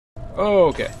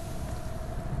Okay.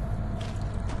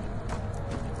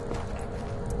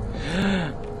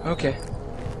 Okay.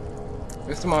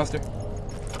 Where's the monster?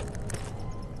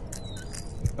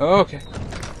 Okay.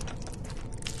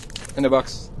 In the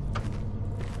box.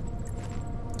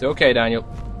 It's okay, Daniel.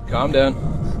 Calm down.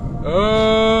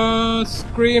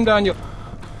 Scream, Daniel.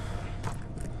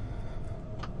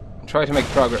 Try to make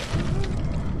progress.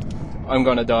 I'm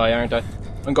gonna die, aren't I?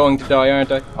 I'm going to die,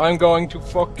 aren't I? I'm going to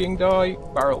fucking die.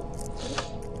 Barrel.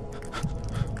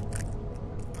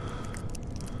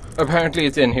 Apparently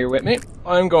it's in here with me.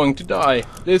 I'm going to die.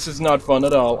 This is not fun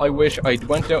at all. I wish I'd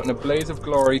went out in a blaze of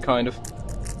glory, kind of.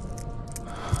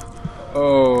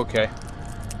 Okay.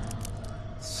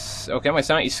 Okay, my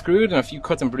sanity's screwed and a few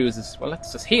cuts and bruises. Well,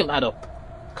 let's just heal that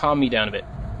up. Calm me down a bit.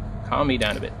 Calm me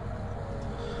down a bit.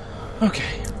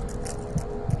 Okay.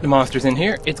 The monster's in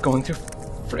here. It's going to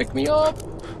frick me up.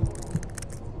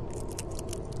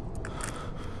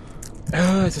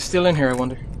 Is it still in here, I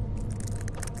wonder?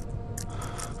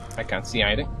 I can't see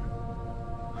anything.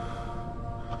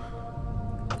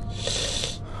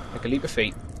 Make a leap of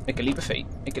faith. Make a leap of faith.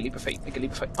 Make a leap of faith. Make a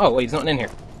leap of faith. Oh, wait, there's nothing in here.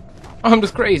 Oh, I'm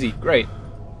just crazy. Great.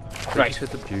 Right.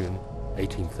 25th of June,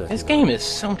 1830. This game is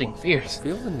something fierce. I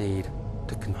feel the need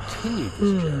to continue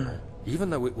this journal, even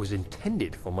though it was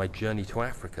intended for my journey to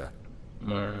Africa.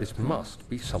 This must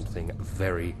be something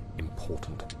very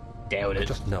important. Doubt I it.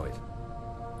 just know it.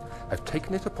 I've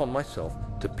taken it upon myself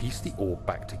to piece the orb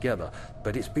back together,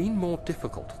 but it's been more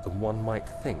difficult than one might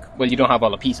think. Well, you don't have all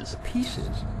the pieces. The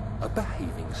pieces are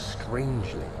behaving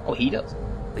strangely. Oh, he does.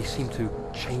 They seem to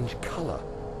change colour,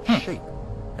 shape,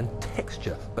 and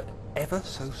texture, but ever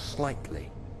so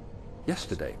slightly.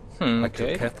 Yesterday, I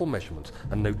took careful measurements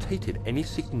and notated any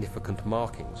significant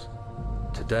markings.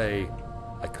 Today,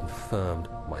 I confirmed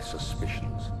my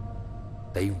suspicions.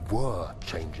 They were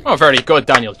changing. Oh, very good,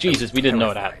 Daniel. Jesus, we didn't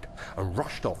know that. And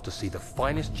rushed off to see the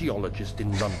finest geologist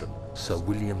in London, Sir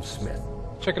William Smith.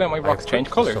 Checking out my rocks change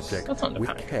colours. That's not the with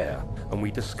panic. care, and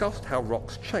we discussed how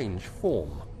rocks change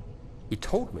form. He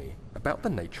told me about the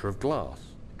nature of glass,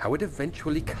 how it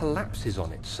eventually collapses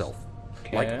on itself,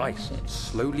 like ice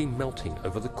slowly melting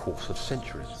over the course of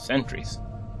centuries. Centuries.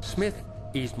 Smith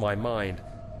eased my mind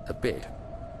a bit,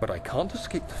 but I can't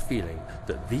escape the feeling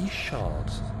that these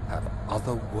shards have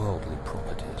otherworldly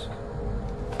properties.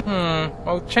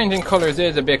 Well, changing colours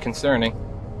is a bit concerning.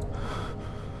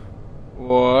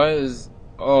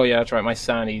 Oh yeah, that's right, my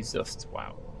sanity's just...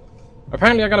 wow.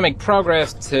 Apparently I gotta make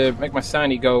progress to make my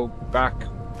sanity go back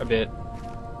a bit.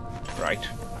 Right.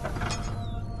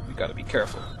 We gotta be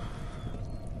careful.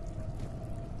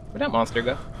 Where'd that monster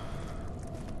go?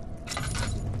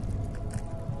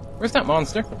 Where's that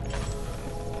monster?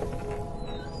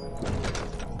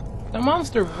 The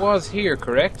monster was here,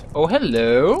 correct? Oh,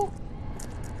 hello?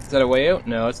 Is that a way out?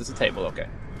 No, it's just a table, okay.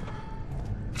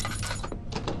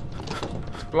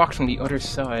 It's blocked from the other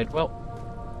side. Well,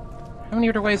 how many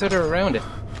other ways are there around it?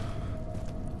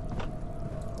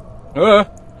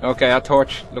 Okay, that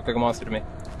torch looked like a monster to me.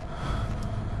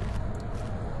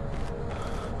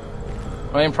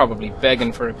 I am probably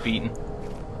begging for a beating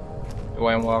the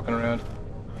way I'm walking around.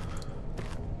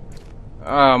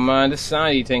 Oh man, this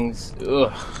sanity thing's...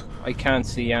 ugh. I can't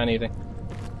see anything.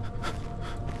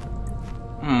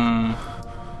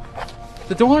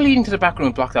 The door leading to the back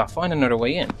room blocked off. Find another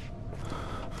way in.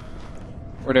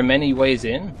 Were there many ways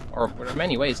in? Or were there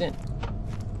many ways in? I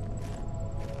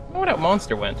don't know where that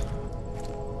monster went.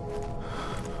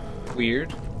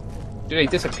 Weird. Do they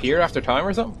disappear after time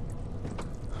or something?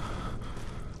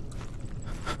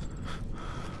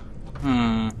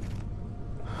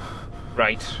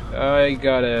 Right. I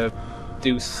gotta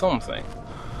do something.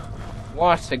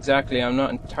 What exactly? I'm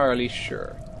not entirely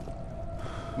sure.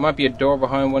 Might be a door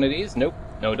behind one of these. Nope.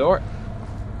 No door.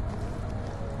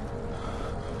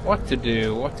 What to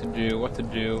do? What to do? What to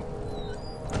do?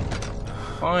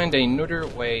 Find another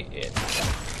way in.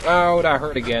 Oh, that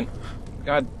hurt again.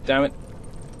 God damn it.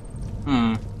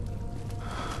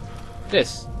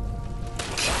 This.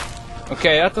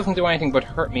 Okay, that doesn't do anything but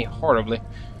hurt me horribly.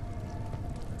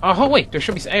 Oh, wait, there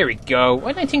should be... there we go. Why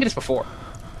didn't I think of this before?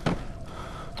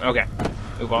 Okay.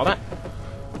 Move all that.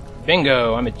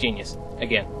 Bingo, I'm a genius.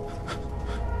 Again.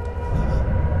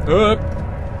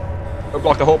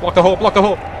 Block the hole, block the hole, block the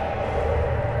hole!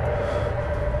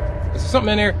 Is there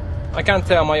something in here? I can't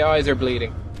tell, my eyes are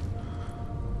bleeding.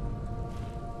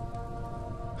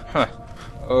 Huh.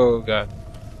 Oh god.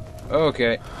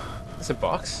 Okay. Is this a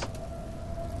box?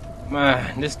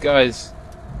 Man, this guy's...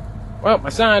 well, my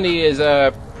sanity is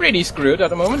pretty screwed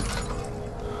at the moment.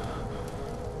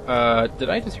 Did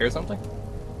I just hear something?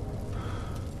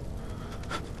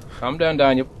 Calm down,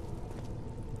 Daniel.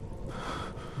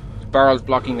 barrels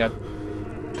blocking that.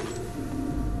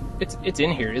 It's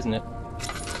in here, isn't it?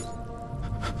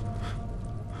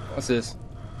 What's this?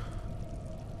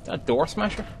 Is that a door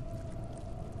smasher?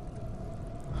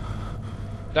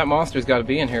 That monster's got to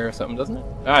be in here or something, doesn't it?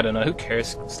 I don't know. Who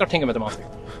cares? Stop thinking about the monster.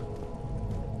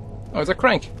 Oh, it's a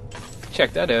crank.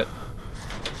 Check that out.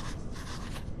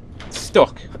 It's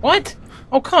stuck. What?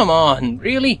 Oh, come on.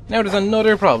 Really? Now there's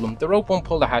another problem. The rope won't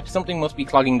pull the hatch. Something must be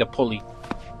clogging the pulley.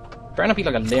 Better not be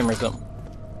like a limb or something.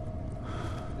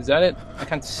 Is that it? I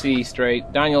can't see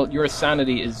straight. Daniel, your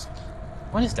sanity is...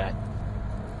 What is that?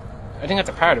 I think that's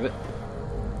a part of it.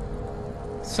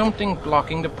 Something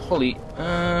blocking the pulley.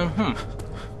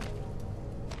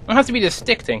 It has to be this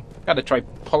stick thing. Gotta try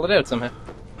pull it out somehow.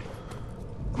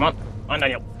 Come on. Come on,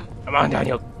 Daniel. Come on,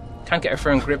 Daniel. Can't get a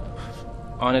firm grip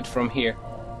on it from here.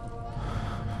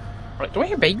 Right, do I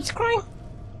hear babies crying?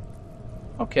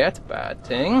 Okay, that's a bad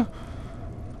thing.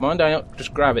 Come on, Daniel.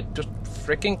 Just grab it. Just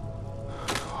freaking...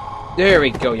 There we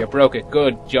go. You broke it.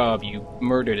 Good job. You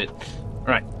murdered it.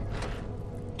 Alright.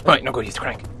 Alright, no good. Use the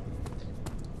crank.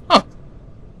 Oh.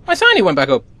 My sanity went back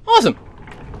up. Awesome.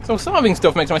 So solving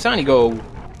stuff makes my sanity go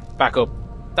back up.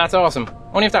 That's awesome.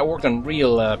 Only if that worked on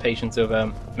real patients of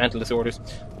mental disorders.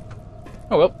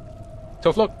 Oh well.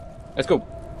 Tough luck. Let's go.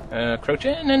 Crouch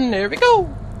in and there we go.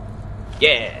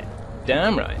 Yeah.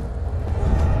 Damn right.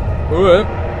 Ooh.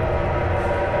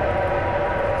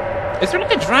 Is there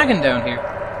like a dragon down here?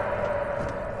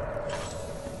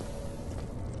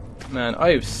 Man,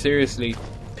 I've seriously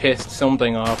pissed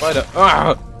something off. I don't...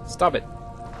 Ah! Stop it.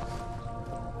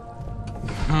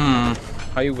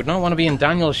 I would not want to be in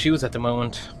Daniel's shoes at the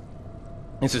moment.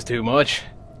 This is too much.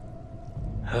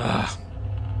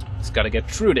 Just gotta get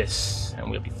through this, and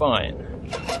we'll be fine.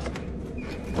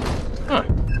 Huh.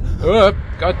 Oh,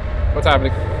 God. What's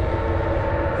happening?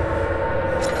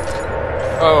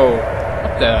 Oh.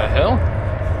 What the hell?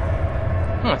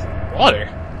 Oh, it's water.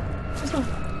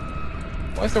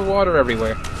 Why is there water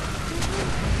everywhere?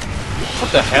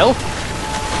 What the hell?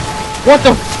 What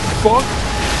the fuck?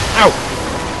 Ow!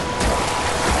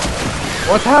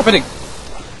 What's happening?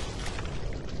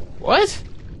 What?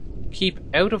 Keep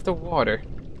out of the water.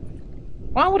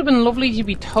 Well, that would have been lovely to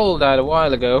be told that a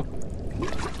while ago.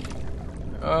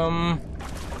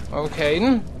 Okay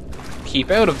then.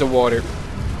 Keep out of the water.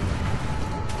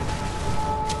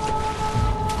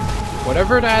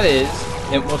 Whatever that is,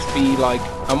 it must be like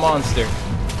a monster.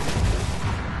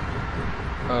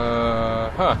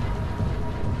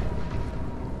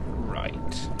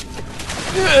 Right.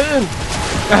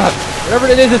 Whatever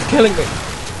it is, it's killing me.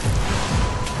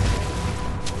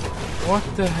 What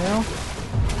the hell?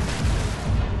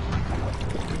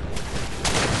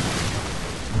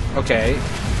 Okay.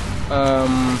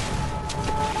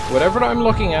 Whatever I'm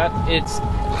looking at, it's...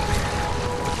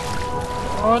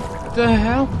 What the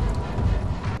hell?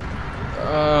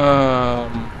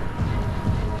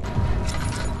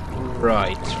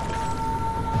 Right.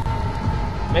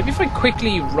 Maybe if I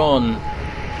quickly run...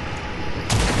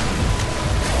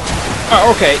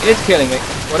 Oh, okay, it's killing me.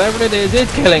 Whatever it is,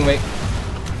 it's killing me.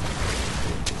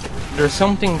 There's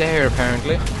something there,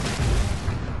 apparently.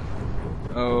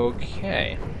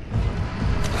 Okay.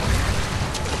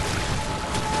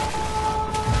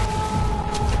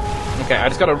 Okay, I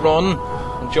just gotta run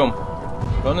and jump.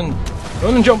 Run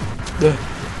and jump. Ugh.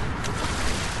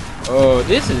 Oh,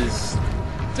 this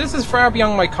is far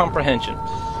beyond my comprehension.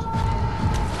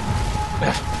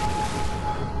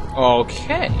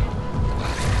 Okay.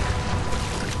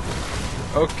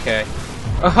 Okay.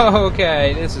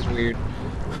 Okay, this is weird.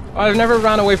 I've never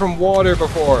ran away from water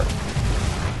before.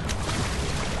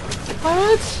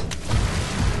 What?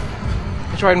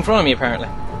 It's right in front of me, apparently.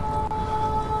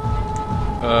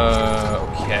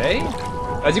 Okay.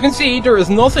 As you can see, there is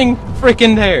nothing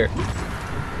freaking there.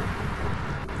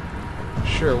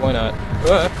 Sure, why not?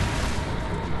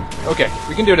 Okay,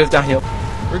 we can do this, Daniel.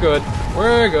 We're good.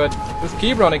 We're good. Just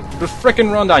keep running. Just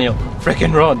frickin' run, Daniel.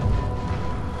 Frickin' run.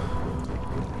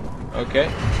 Okay. A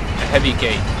heavy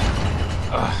gate.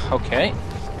 Okay.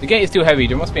 The gate is too heavy.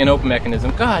 There must be an open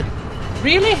mechanism. God.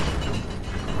 Really?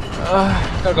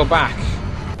 Gotta go back.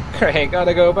 Great,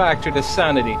 gotta go back to the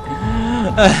sanity.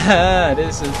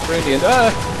 This is brilliant.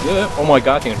 Oh my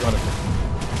god, I think it's running.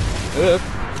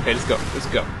 Okay, let's go. Let's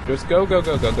go. Just go, go,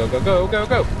 go, go, go, go, go, go,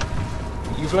 go.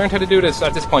 You've learned how to do this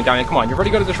at this point, Daniel. Come on, you're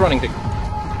already good at this running thing.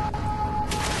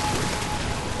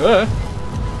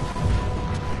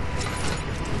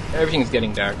 Everything's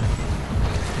getting dark.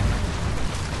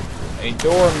 A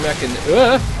door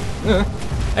mechanism.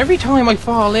 Every time I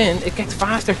fall in, it gets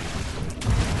faster.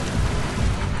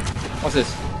 What's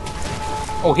this?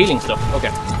 Oh, healing stuff.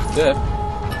 Okay.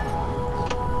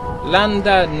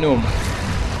 Landa Num.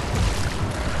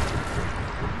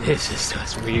 This is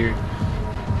just weird.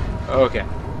 Okay.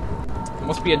 There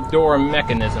must be a door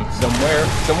mechanism somewhere.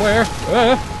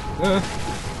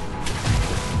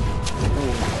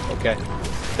 Ooh, okay.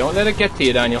 Don't let it get to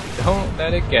you, Daniel. Don't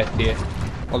let it get to you.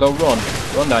 Although, run.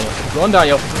 Run, Daniel. Run,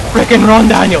 Daniel. Frickin' run,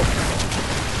 Daniel!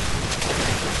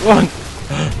 Run!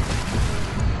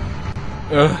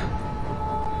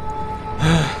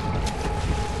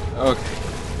 Okay.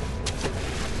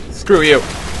 Screw you.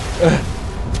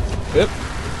 Yep.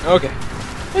 Okay.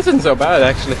 This isn't so bad,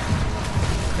 actually.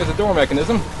 There's a door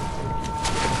mechanism.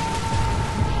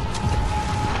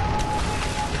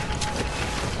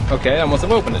 Okay, I must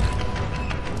have opened it.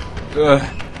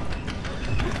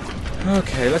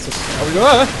 Okay, let's just...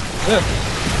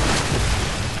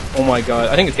 Oh my god,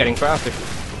 I think it's getting faster.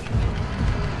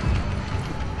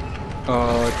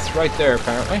 Oh, it's right there,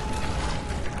 apparently.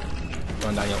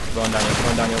 Run, Daniel. Run, Daniel.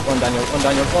 Run, Daniel. Run, Daniel. Run,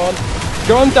 Daniel. Run.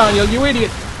 Run, Daniel, you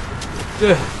idiot!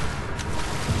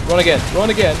 Run again. Run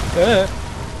again.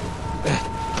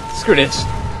 Screw this.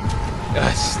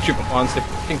 Stupid monster.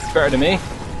 Thinks it's better than me.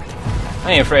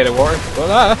 I ain't afraid of water.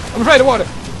 Well, I'm afraid of water.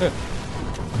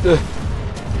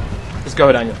 Let's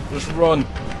go, Daniel. Just run.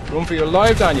 Run for your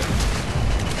life, Daniel.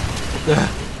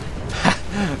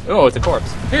 Oh, it's a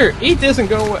corpse. Here, eat this and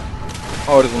go away.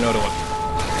 Oh, there's another one.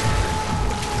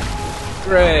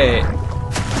 Great.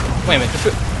 Wait a minute.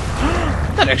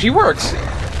 That actually works.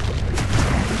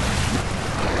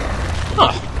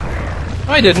 Huh.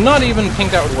 I did not even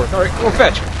think that would work. Alright, go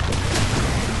fetch.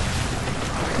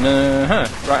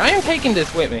 Right, I am taking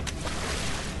this with me.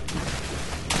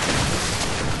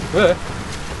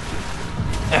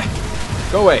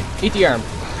 Go away. Eat the arm.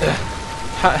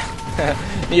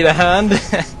 Need a hand?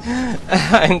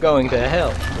 I'm going to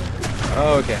hell.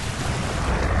 Okay.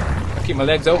 I'll keep my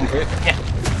legs open for you. Yeah.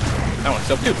 That one's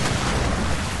up too.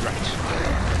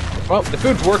 Right. Well, the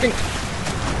food's working.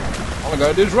 All I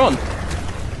gotta do is run.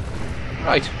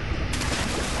 Right.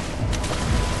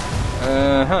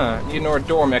 Need another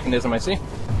door mechanism, I see.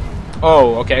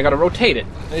 Oh, okay, I gotta rotate it.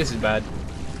 This is bad.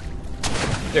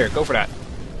 There, go for that.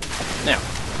 Now.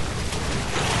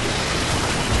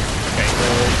 Okay,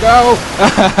 go!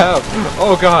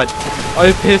 Oh god.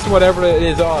 I pissed whatever it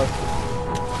is off.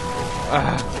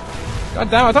 God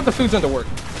damn, I thought the food's meant to work.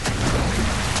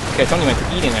 Okay, it's only meant for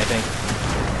eating, I think.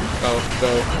 Go,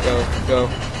 go, go, go,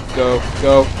 go,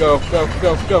 go, go, go,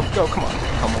 go, go, go, come on.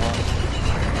 Come on.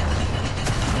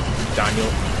 Daniel.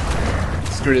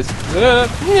 Screw this.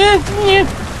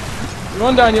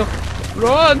 Run, Daniel.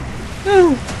 Run!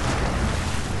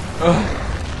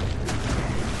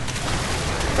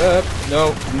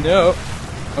 No, no.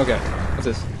 Okay, what's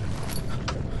this?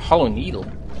 Hollow needle.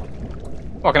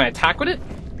 Oh, can I attack with it?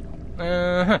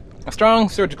 A strong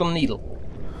surgical needle.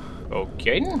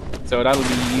 Okay, so that'll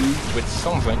be used with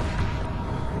something.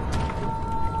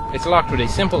 It's locked with a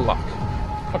simple lock.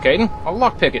 Okay, then, I'll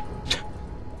lockpick it.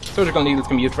 Surgical needles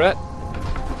can be used for that.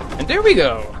 And there we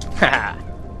go! Haha!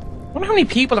 I wonder how many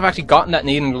people have actually gotten that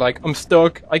needle and they're like, I'm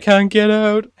stuck, I can't get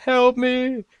out, help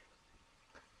me!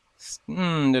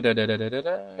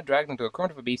 Dragged into a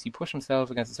corner of a beast, he pushed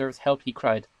himself against the surface, help, he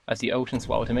cried, as the ocean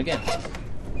swallowed him again.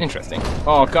 Interesting.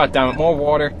 Oh, god damn it, more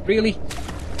water. Really?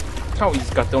 I thought we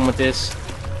just got done with this.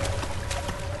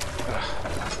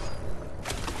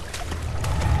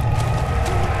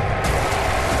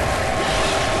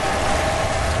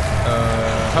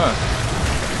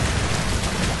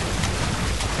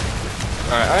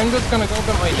 Alright, I'm just gonna go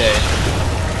about my day.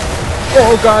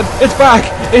 Oh god, it's back!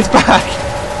 It's back!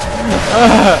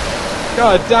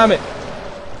 God damn it!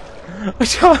 I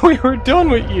thought we were done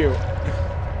with you!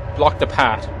 Block the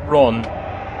path. Run.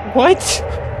 What?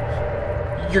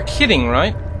 You're kidding,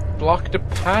 right? Block the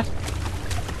path?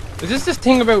 Is this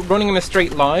thing about running in a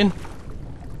straight line?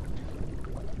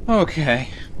 Okay.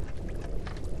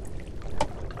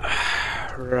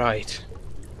 Right.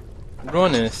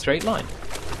 Run in a straight line.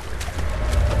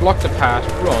 Block the path,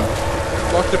 run.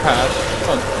 Block the path,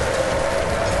 run.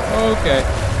 Okay.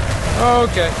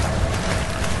 Okay.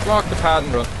 Block the path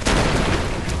and run.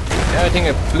 Yeah, I think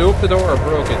it blew up the door or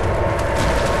broke it.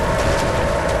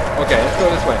 Okay, let's go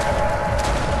this way.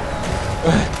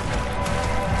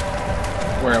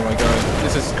 Where am I going?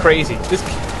 This is crazy.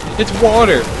 It's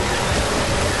water.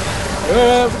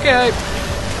 Okay.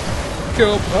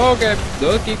 Cool. Okay.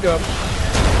 Let's keep going.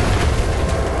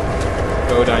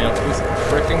 Go, Daniel. Just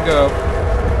frickin' go.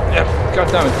 Yep. God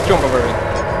damn it. Jump over it.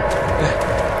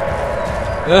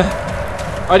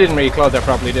 I didn't really close that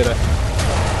properly, did I?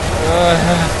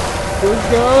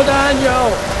 Just go,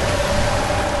 Daniel.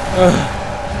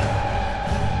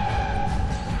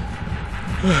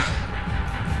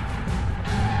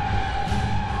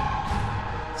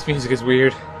 This music is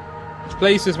weird. This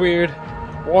place is weird.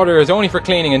 Water is only for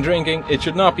cleaning and drinking. It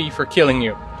should not be for killing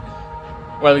you.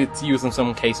 Well, it's used in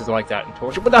some cases like that in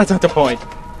torture, but that's not the point.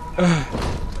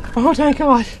 Oh, thank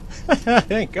God.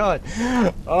 Thank God.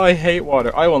 Oh, I hate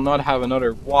water. I will not have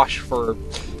another wash for...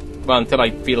 well, until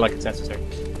I feel like it's necessary.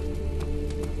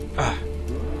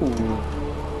 Ooh.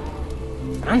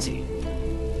 Fancy.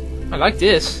 I like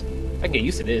this. I can get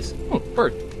used to this. Oh,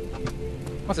 bird.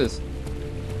 What's this?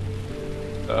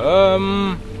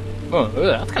 Oh,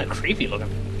 that's kind of creepy looking.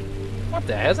 What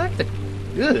the hell is that?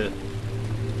 Ugh.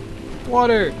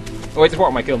 Water. Oh wait, this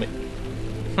water might kill me.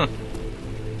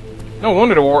 No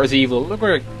wonder the water is evil. Look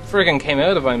where it friggin' came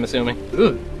out of, I'm assuming.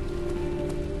 Ugh.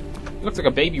 It looks like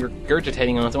a baby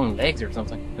regurgitating on its own legs or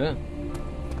something. Ugh.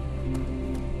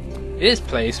 This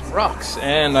place rocks,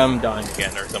 and I'm dying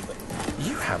again or something.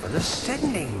 You have an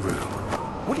ascending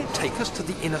room. Would it take us to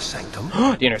the inner sanctum?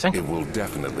 The inner sanctum? It will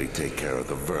definitely take care of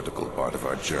the vertical part of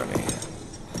our journey.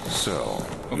 So,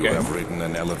 okay. You have ridden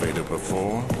an elevator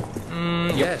before?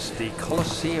 Yes, the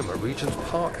Colosseum at Regent's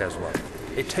Park has one.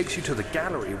 It takes you to the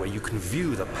gallery where you can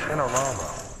view the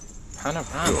panorama.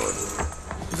 Panorama? Good.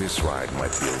 This ride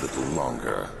might be a little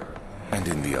longer, and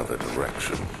in the other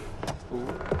direction.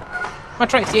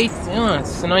 That's right, it's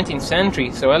the 19th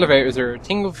century, so elevators are a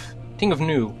thing of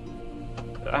new.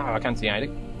 I can't see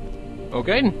anything.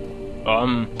 Okay,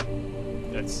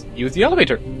 let's use the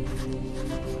elevator.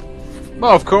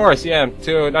 Well, of course, yeah.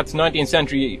 So that's 19th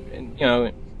century,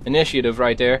 initiative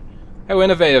right there. How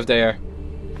innovative they are.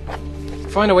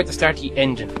 Find a way to start the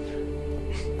engine.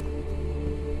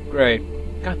 Great.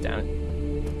 God damn it.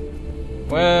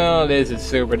 Well, this is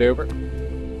super duper.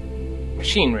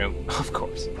 Machine room, of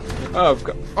course. Oh,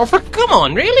 come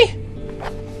on, really?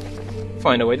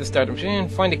 Find a way to start the machine.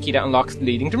 Find a key that unlocks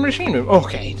leading to the machine room.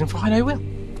 Okay, then fine, I will.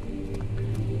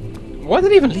 Why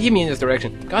did it even lead me in this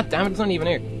direction? God damn it, it's not even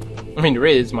here. I mean, there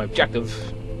is my objective.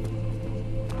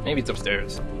 Maybe it's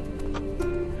upstairs.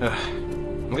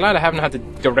 I'm glad I haven't had to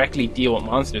directly deal with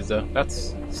monsters, though.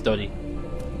 That's study.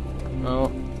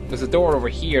 Oh, there's a door over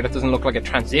here that doesn't look like a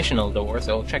transitional door,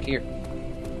 so I'll check here.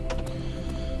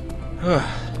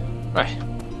 Right.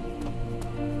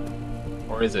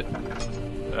 Or is it?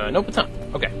 Nope, it's not.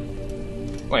 Okay.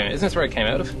 Wait a minute, isn't this where it came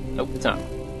out of? Nope, it's not.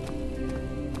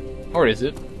 Or is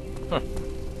it? Huh.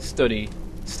 Study.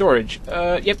 Storage.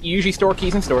 Yep, you usually store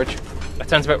keys in storage. That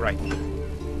sounds about right.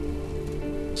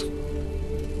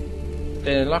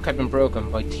 The lock had been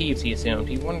broken by thieves, he assumed.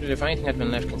 He wondered if anything had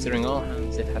been left, considering all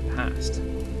hands it had passed.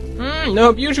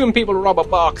 Nope, usually when people rob a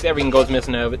box, everything goes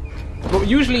missing out of it. But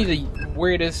usually the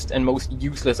weirdest and most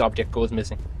useless object goes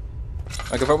missing.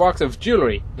 Like if a box of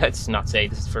jewellery, let's not say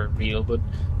this is for real, but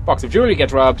a box of jewellery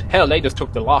gets robbed, hell, they just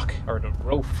took the lock, or the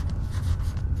rope.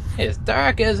 It's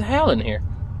dark as hell in here.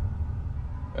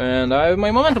 And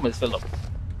my momentum is filled up.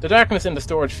 The darkness in the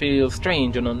storage feels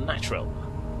strange and unnatural.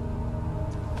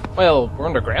 Well, we're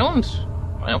underground?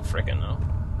 I don't frickin' know.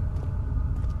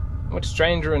 Much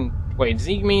stranger and... Wait, does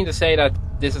he mean to say that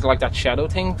this is like that shadow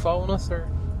thing following us, or...?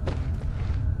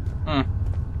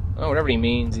 Oh, whatever he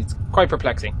means, it's quite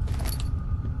perplexing.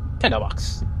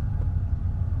 Tinderbox.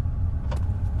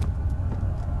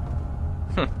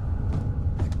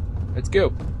 Let's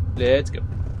go. Let's go.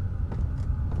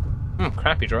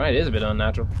 Crappy dry, it is a bit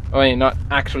unnatural. I mean, not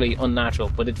actually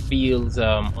unnatural, but it feels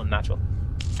unnatural.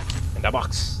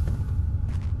 Tinderbox.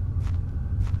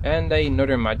 And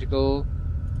another magical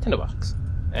tinderbox.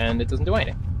 And it doesn't do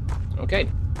anything. Okay.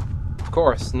 Of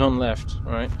course, none left.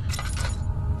 Alright.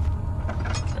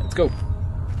 Let's go.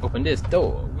 Open this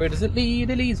door. Where does it lead?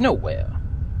 It leads nowhere.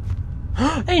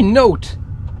 A note!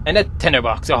 And a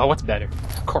tinderbox. Oh, what's better?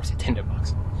 Of course, a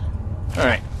tinderbox.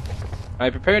 Alright. I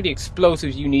prepared the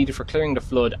explosives you needed for clearing the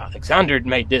flood. Alexander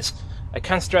made this. I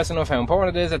can't stress enough how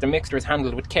important it is that the mixture is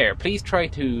handled with care. Please try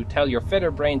to tell your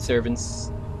feather-brained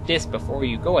servants this before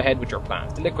you go ahead with your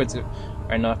plans. The liquids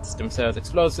are not themselves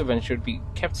explosive and should be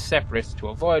kept separate to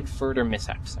avoid further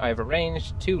mishaps. I have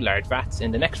arranged 2 large vats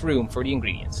in the next room for the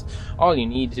ingredients. All you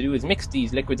need to do is mix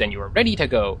these liquids and you are ready to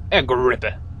go.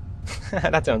 Agrippa.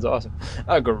 That sounds awesome.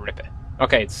 Agrippa.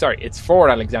 Okay, sorry, it's for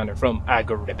Alexander from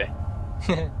Agrippa.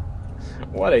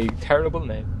 What a terrible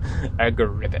name.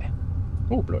 Agrippa.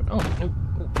 Oh, blood. Oh,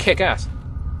 kick ass.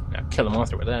 I'll kill a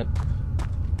monster with that.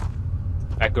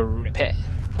 Agrippa.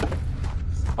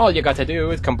 All you got to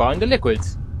do is combine the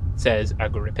liquids, says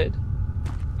Agrippa.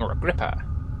 Or Agrippa.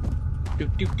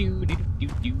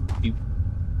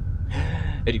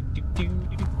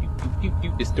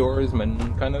 This door is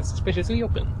kind of suspiciously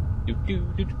open.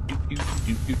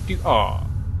 Aw.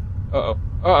 Uh-oh.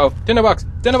 Uh-oh. Tinderbox!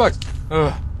 Tinderbox!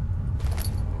 Ugh.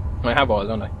 I have oil,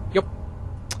 don't I? Yup.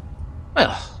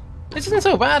 Well, this isn't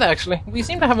so bad, actually. We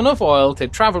seem to have enough oil to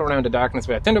travel around the darkness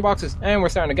without tinderboxes, and we're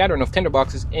starting to gather enough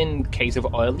tinderboxes in case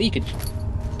of oil leakage.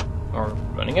 Or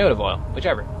running out of oil.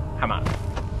 Whichever. Haman.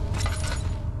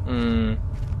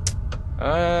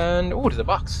 And... oh, there's a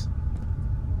box.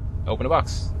 Open the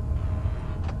box.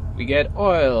 We get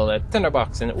oil, a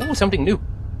tinderbox, and... ooh, something new.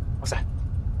 What's that?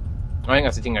 I think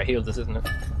that's the thing that healed this, isn't it?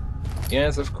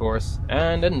 Yes, of course.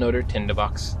 And another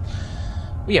tinderbox.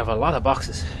 We have a lot of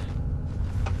boxes.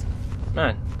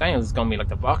 Man, Daniel's gonna be like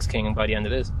the box king by the end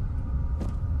of this.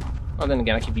 Well, then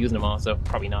again, I keep using them all, so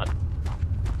probably not.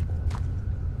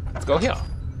 Let's go here.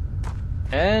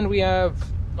 And we have...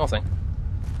 nothing.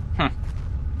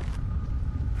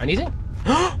 Anything?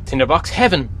 Tinderbox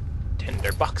heaven!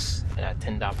 Tinderbox.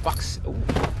 Tinderbox. Ooh.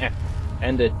 Yeah.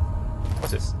 And the...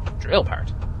 what's this? Drill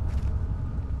part.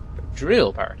 The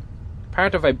drill part.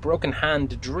 Part of a broken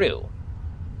hand drill.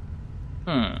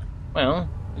 Well,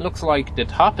 it looks like the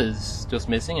top is just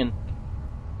missing, and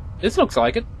this looks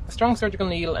like it. A strong surgical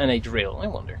needle and a drill. I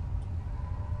wonder.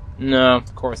 No,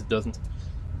 of course it doesn't.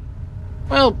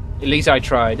 Well, at least I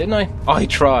tried, didn't I? I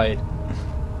tried.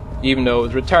 Even though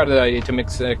it was a retarded idea to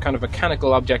mix a kind of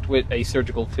mechanical object with a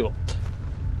surgical tool.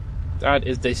 That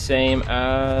is the same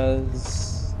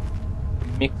as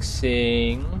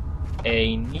mixing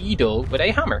a needle with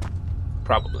a hammer.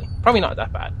 Probably. Probably not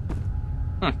that bad.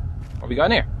 What we got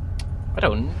in here? I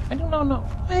don't know. No.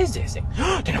 What is this thing?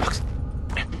 Tinderbox!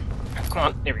 Come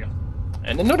on, there we go.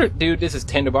 And another dude, this is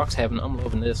Tinderbox heaven. I'm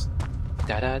loving this.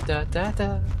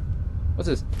 Da-da-da-da-da. What's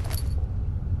this?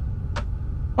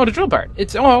 Oh, the drill part.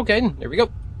 It's... oh, okay. There we go.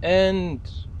 And...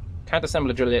 can't assemble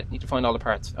a drill yet. Need to find all the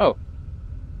parts. Oh.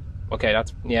 Okay,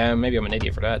 that's... yeah, maybe I'm an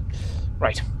idiot for that.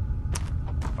 Right.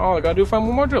 All I gotta do is find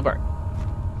one more drill part.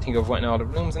 I think I've went in all the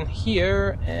rooms in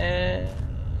here, and...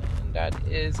 that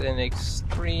is an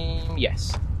extreme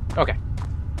yes. Okay.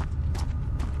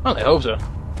 Well, I hope so.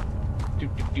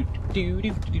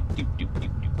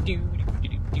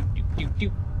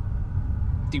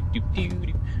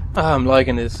 Oh, I'm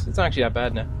liking this. It's not actually that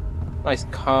bad now. Nice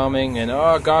calming and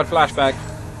oh god, flashback.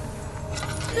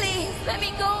 Please let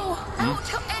me go. I won't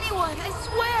tell anyone. I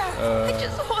swear. I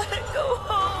just want to go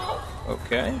home.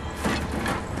 Okay.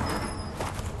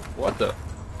 What the? No!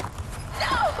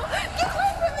 Get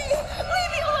away from me!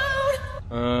 Leave me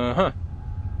alone!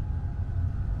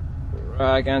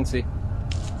 I can see.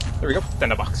 There we go.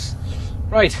 Tinderbox.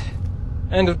 Right.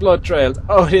 End of blood trails.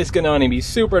 Oh, this can only be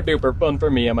super duper fun for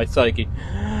me and my psyche.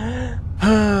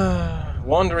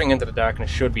 Wandering into the darkness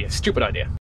should be a stupid idea.